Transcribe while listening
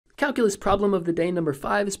Calculus problem of the day number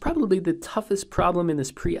 5 is probably the toughest problem in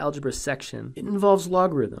this pre-algebra section. It involves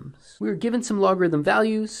logarithms. We are given some logarithm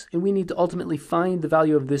values, and we need to ultimately find the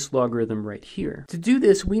value of this logarithm right here. To do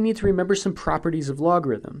this, we need to remember some properties of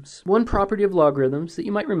logarithms. One property of logarithms that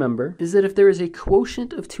you might remember is that if there is a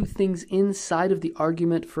quotient of two things inside of the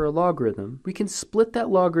argument for a logarithm, we can split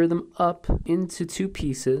that logarithm up into two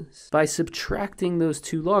pieces by subtracting those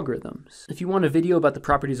two logarithms. If you want a video about the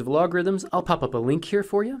properties of logarithms, I'll pop up a link here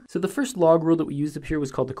for you. So the first log rule that we used up here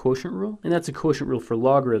was called the quotient rule, and that's a quotient rule for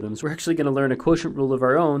logarithms. We're actually going to learn a quotient rule of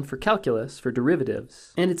our own for calculus, for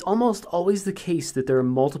derivatives. And it's almost always the case that there are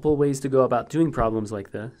multiple ways to go about doing problems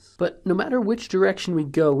like this. But no matter which direction we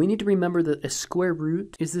go, we need to remember that a square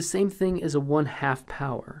root is the same thing as a 1/2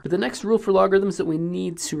 power. But the next rule for logarithms that we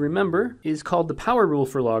need to remember is called the power rule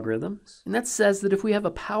for logarithms. And that says that if we have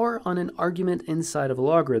a power on an argument inside of a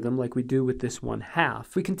logarithm, like we do with this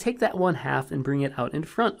 1/2, we can take that 1/2 and bring it out in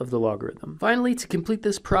front of the logarithm. Finally, to complete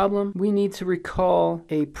this problem, we need to recall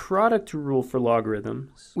a product rule for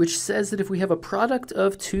logarithms, which says that if we have a product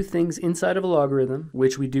of two things inside of a logarithm,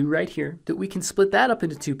 which we do right here, that we can split that up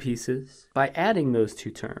into two pieces by adding those two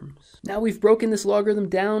terms. Now we've broken this logarithm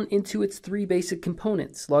down into its three basic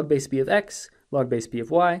components: log base b of x, log base b of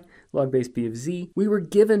y, log base b of z. We were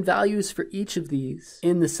given values for each of these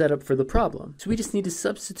in the setup for the problem. So we just need to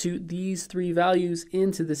substitute these three values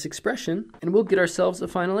into this expression, and we'll get ourselves a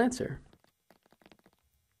final answer.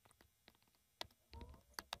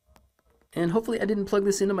 And hopefully I didn't plug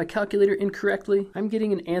this into my calculator incorrectly. I'm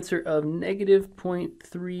getting an answer of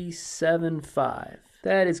 -0.375.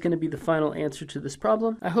 That is going to be the final answer to this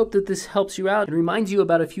problem. I hope that this helps you out and reminds you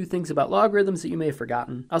about a few things about logarithms that you may have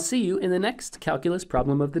forgotten. I'll see you in the next calculus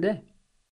problem of the day.